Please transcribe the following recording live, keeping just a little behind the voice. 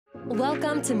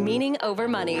Welcome to Meaning Over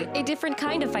Money, a different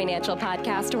kind of financial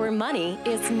podcast where money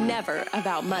is never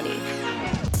about money.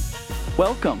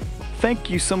 Welcome. Thank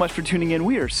you so much for tuning in.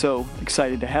 We are so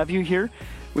excited to have you here.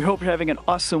 We hope you're having an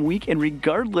awesome week, and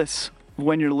regardless of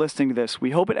when you're listening to this,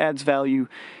 we hope it adds value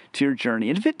to your journey.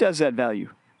 And if it does add value,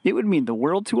 it would mean the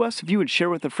world to us if you would share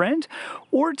with a friend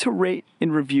or to rate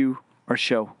and review our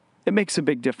show. It makes a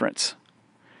big difference.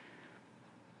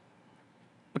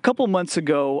 A couple months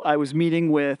ago, I was meeting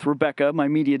with Rebecca, my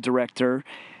media director,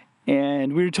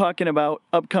 and we were talking about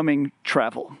upcoming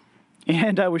travel.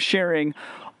 And I was sharing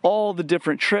all the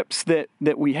different trips that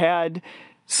we had,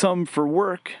 some for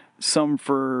work, some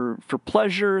for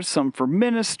pleasure, some for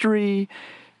ministry,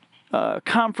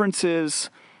 conferences,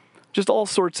 just all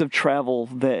sorts of travel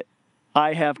that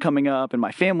I have coming up and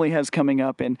my family has coming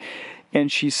up.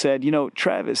 And she said,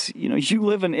 Travis, you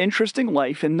live an interesting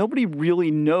life and nobody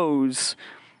really knows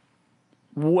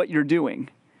what you're doing.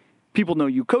 People know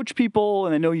you coach people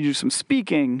and they know you do some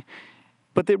speaking,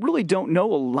 but they really don't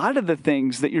know a lot of the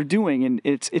things that you're doing. And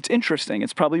it's interesting.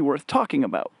 It's probably worth talking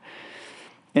about.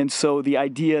 And so the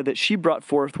idea that she brought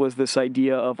forth was this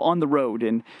idea of on the road,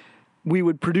 and we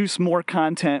would produce more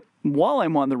content while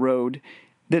I'm on the road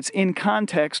that's in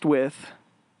context with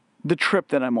the trip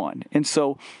that I'm on. And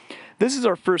so this is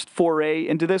our first foray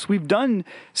into this. We've done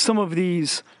some of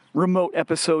these remote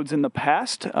episodes in the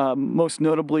past. Most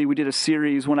notably, we did a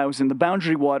series when I was in the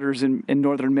Boundary Waters in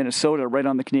northern Minnesota, right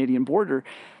on the Canadian border.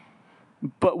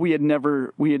 But we had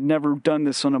never done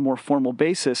this on a more formal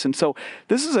basis. And so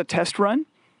this is a test run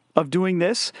of doing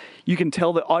this. You can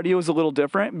tell the audio is a little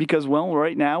different because,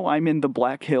 right now I'm in the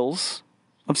Black Hills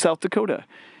of South Dakota.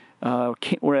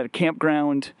 We're at a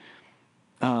campground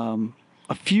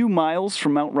a few miles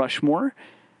from Mount Rushmore.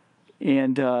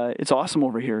 And it's awesome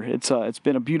over here. It's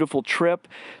been a beautiful trip,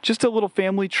 just a little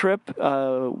family trip.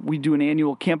 We do an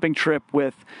annual camping trip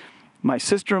with my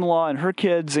sister-in-law and her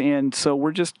kids, and so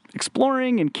we're just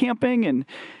exploring and camping and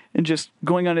just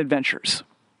going on adventures.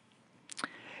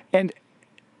 And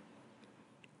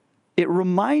it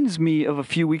reminds me of a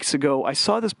few weeks ago, I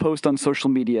saw this post on social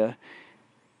media,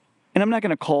 and I'm not going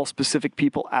to call specific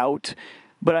people out,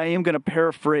 but I am going to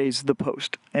paraphrase the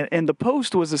post. And the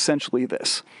post was essentially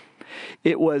this.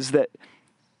 It was that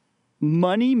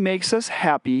money makes us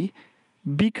happy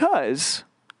because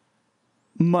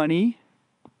money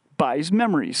buys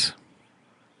memories.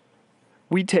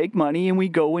 We take money and we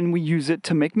go and we use it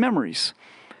to make memories.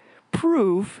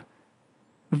 Prove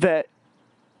that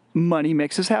money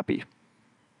makes us happy.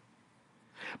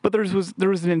 But there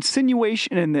was an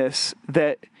insinuation in this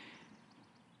that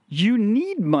you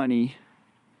need money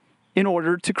in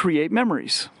order to create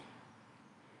memories.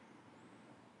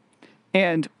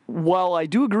 And while I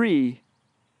do agree,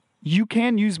 you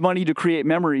can use money to create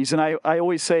memories. And I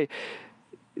always say,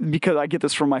 because I get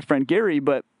this from my friend Gary,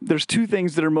 but there's two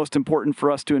things that are most important for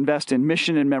us to invest in: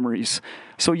 mission and memories.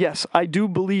 So yes, I do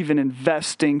believe in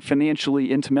investing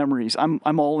financially into memories. I'm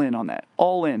all in on that,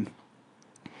 all in.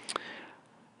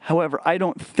 However, I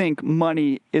don't think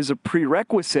money is a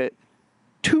prerequisite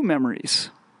to memories.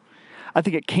 I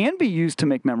think it can be used to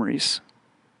make memories,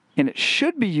 and it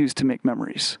should be used to make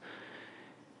memories.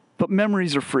 But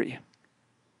memories are free.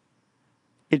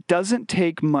 It doesn't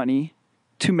take money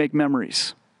to make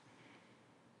memories.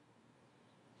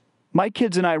 My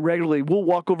kids and I regularly, we'll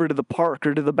walk over to the park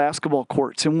or to the basketball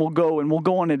courts, and we'll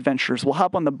go on adventures. We'll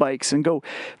hop on the bikes and go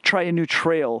try a new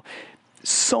trail.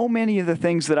 So many of the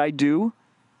things that I do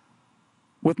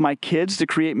with my kids to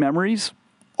create memories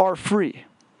are free.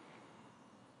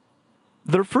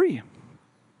 They're free.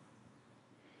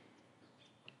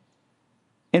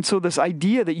 And so this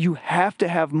idea that you have to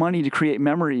have money to create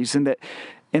memories and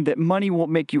that money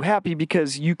won't make you happy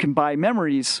because you can buy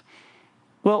memories,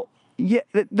 well, yeah,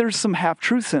 there's some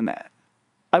half-truths in that.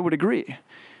 I would agree.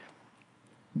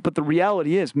 But the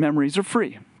reality is memories are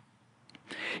free.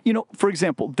 For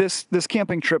example, this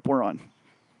camping trip we're on,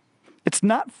 it's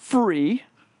not free,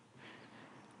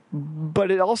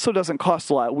 but it also doesn't cost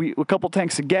a lot. A couple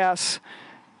tanks of gas,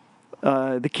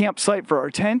 the campsite for our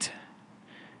tent,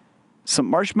 some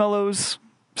marshmallows,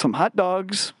 some hot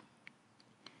dogs.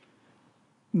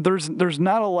 There's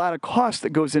not a lot of cost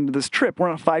that goes into this trip. We're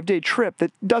on a 5-day trip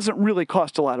that doesn't really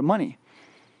cost a lot of money.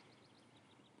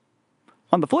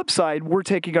 On the flip side, we're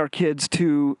taking our kids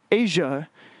to Asia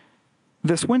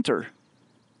this winter.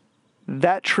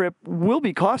 That trip will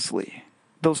be costly.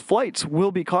 Those flights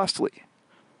will be costly.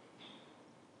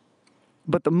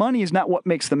 But the money is not what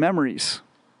makes the memories.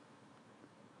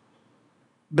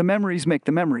 The memories make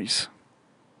the memories.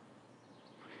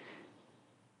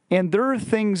 And there are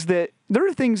things that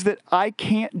I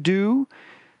can't do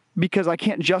because I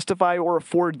can't justify or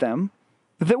afford them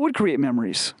that would create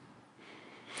memories.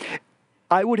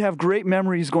 I would have great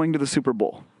memories going to the Super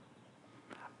Bowl.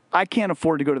 I can't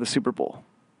afford to go to the Super Bowl.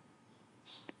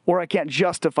 Or I can't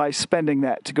justify spending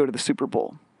that to go to the Super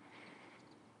Bowl.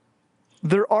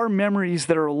 There are memories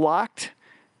that are locked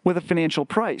with a financial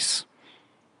price.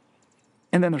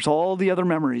 And then there's all the other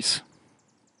memories.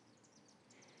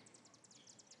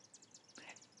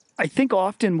 I think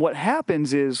often what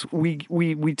happens is we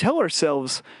tell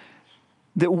ourselves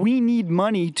that we need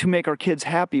money to make our kids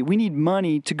happy. We need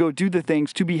money to go do the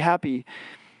things to be happy.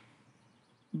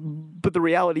 But the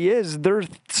reality is there are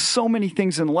so many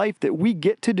things in life that we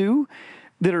get to do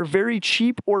that are very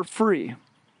cheap or free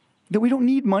that we don't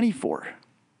need money for.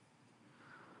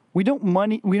 We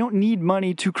don't need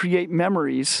money to create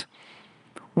memories.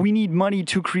 We need money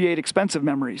to create expensive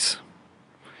memories.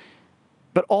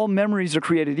 But all memories are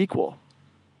created equal.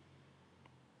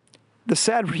 The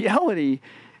sad reality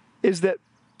is that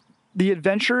the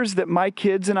adventures that my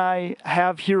kids and I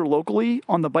have here locally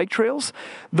on the bike trails,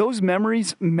 those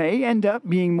memories may end up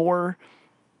being more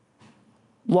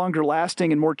longer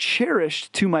lasting and more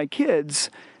cherished to my kids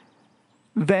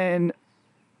than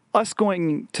us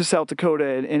going to South Dakota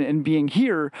and being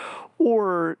here,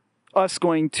 or us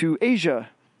going to Asia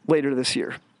later this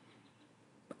year.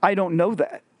 I don't know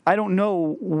that. I don't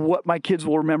know what my kids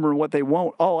will remember and what they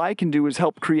won't. All I can do is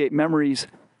help create memories,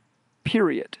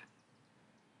 period.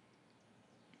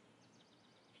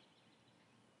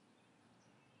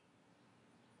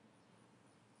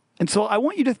 And so I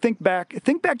want you to think back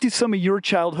to some of your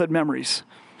childhood memories.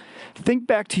 Think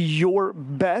back to your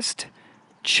best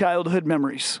childhood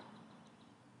memories.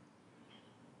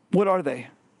 What are they?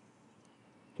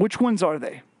 Which ones are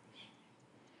they?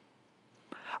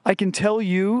 I can tell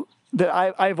you that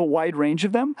I have a wide range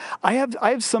of them. I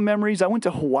have some memories. I went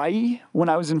to Hawaii when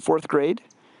I was in 4th grade.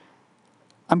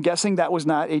 I'm guessing that was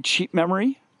not a cheap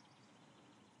memory.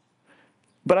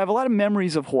 But I have a lot of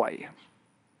memories of Hawaii.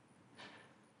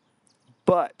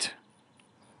 But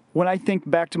when I think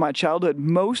back to my childhood,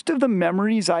 most of the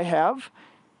memories I have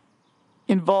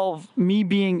involve me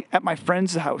being at my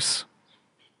friend's house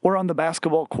or on the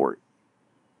basketball court,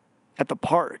 at the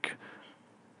park.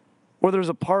 Or there's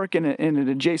a park in an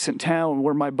adjacent town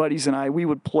where my buddies and we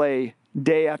would play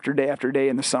day after day after day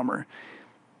in the summer.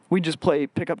 We'd just play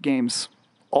pickup games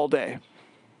all day.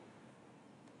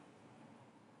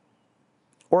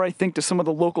 Or I think to some of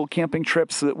the local camping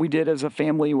trips that we did as a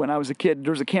family when I was a kid.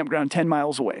 There was a campground 10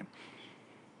 miles away.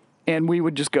 And we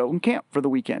would just go and camp for the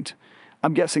weekend.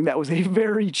 I'm guessing that was a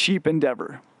very cheap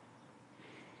endeavor.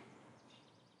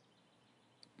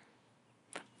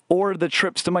 Or the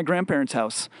trips to my grandparents'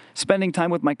 house, spending time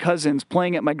with my cousins,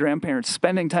 playing at my grandparents',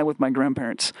 spending time with my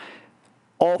grandparents.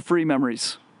 All free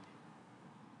memories.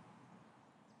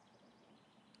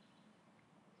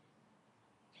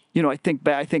 You know,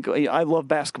 I love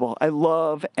basketball. I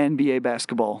love NBA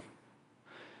basketball.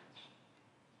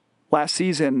 Last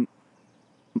season,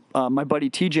 my buddy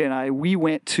TJ and we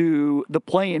went to the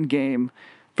play-in game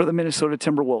for the Minnesota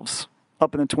Timberwolves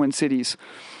up in the Twin Cities.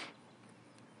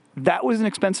 That was an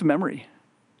expensive memory.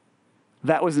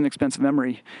 But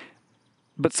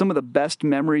some of the best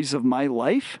memories of my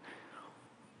life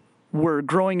were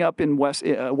growing up in west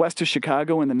of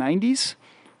Chicago in the 90s,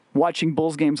 watching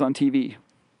Bulls games on TV.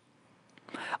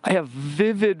 I have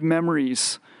vivid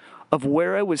memories of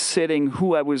where I was sitting,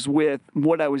 who I was with,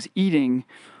 what I was eating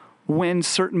when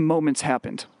certain moments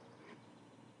happened.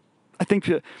 I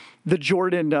think the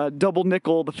Jordan double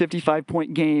nickel, the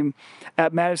 55-point game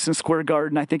at Madison Square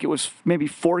Garden, I think it was maybe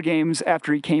 4 games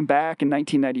after he came back in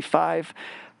 1995.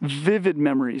 Vivid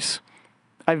memories.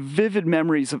 I have vivid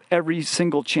memories of every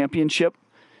single championship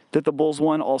that the Bulls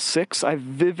won, all 6. I have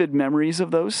vivid memories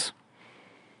of those.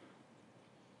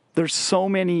 There's so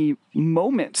many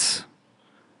moments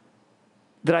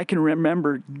that I can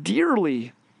remember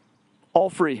dearly, all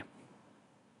free.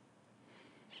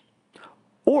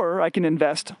 Or I can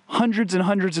invest hundreds and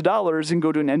hundreds of dollars and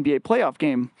go to an NBA playoff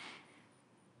game.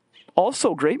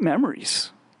 Also great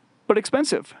memories, but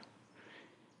expensive.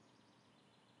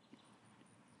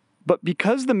 But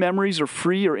because the memories are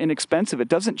free or inexpensive, it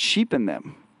doesn't cheapen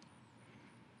them.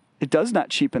 It does not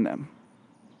cheapen them.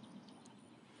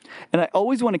 And I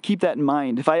always want to keep that in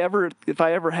mind. If I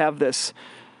ever have this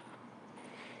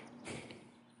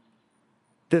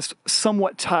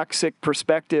somewhat toxic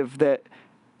perspective that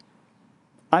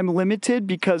I'm limited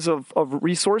because of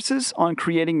resources on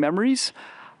creating memories,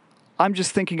 I'm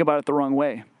just thinking about it the wrong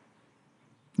way.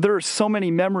 There are so many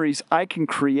memories I can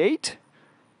create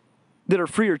that are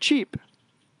free or cheap.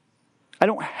 I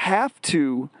don't have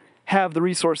to have the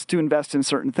resource to invest in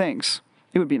certain things.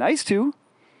 It would be nice to,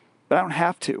 but I don't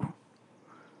have to.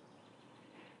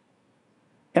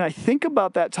 And I think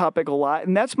about that topic a lot,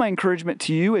 and that's my encouragement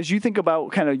to you as you think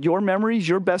about kind of your memories,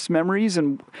 your best memories,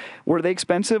 and were they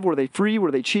expensive, were they free,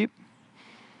 were they cheap?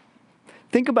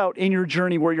 Think about in your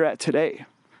journey where you're at today.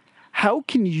 How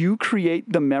can you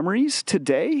create the memories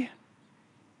today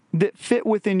that fit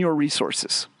within your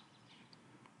resources?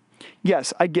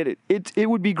 Yes, I get it. It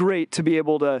would be great to be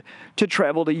able to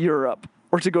travel to Europe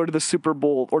or to go to the Super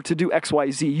Bowl or to do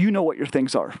XYZ. You know what your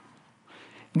things are.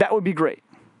 That would be great.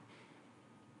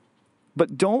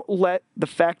 But don't let the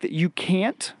fact that you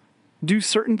can't do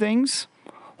certain things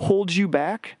hold you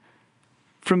back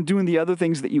from doing the other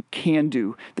things that you can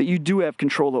do, that you do have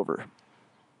control over.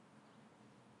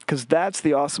 Because that's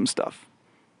the awesome stuff.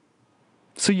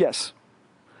 So yes,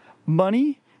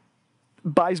 money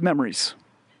buys memories.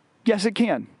 Yes, it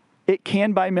can. It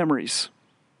can buy memories.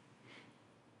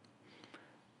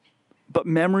 But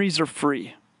memories are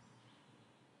free.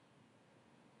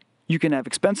 You can have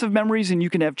expensive memories and you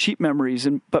can have cheap memories,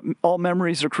 but all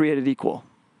memories are created equal.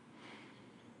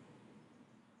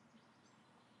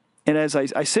 And as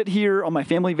I sit here on my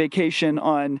family vacation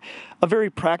on a very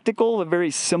practical, a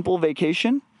very simple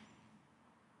vacation,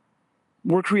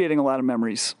 we're creating a lot of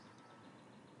memories.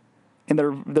 And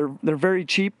they're very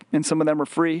cheap, and some of them are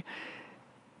free.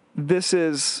 This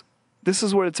is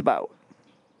what it's about.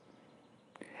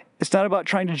 It's not about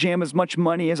trying to jam as much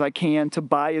money as I can to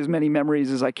buy as many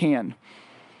memories as I can.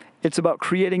 It's about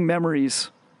creating memories,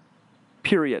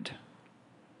 period.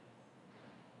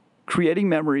 Creating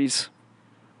memories,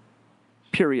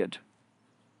 period.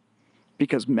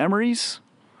 Because memories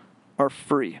are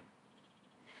free.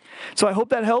 So I hope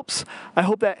that helps. I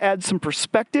hope that adds some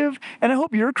perspective. And I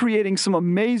hope you're creating some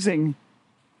amazing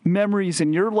memories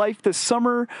in your life this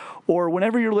summer or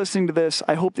whenever you're listening to this.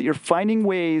 I hope that you're finding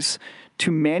ways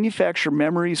to manufacture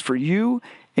memories for you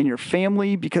and your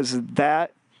family, because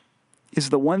that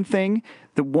is the one thing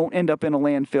that won't end up in a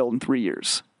landfill in 3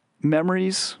 years.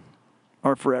 Memories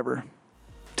are forever.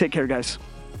 Take care, guys.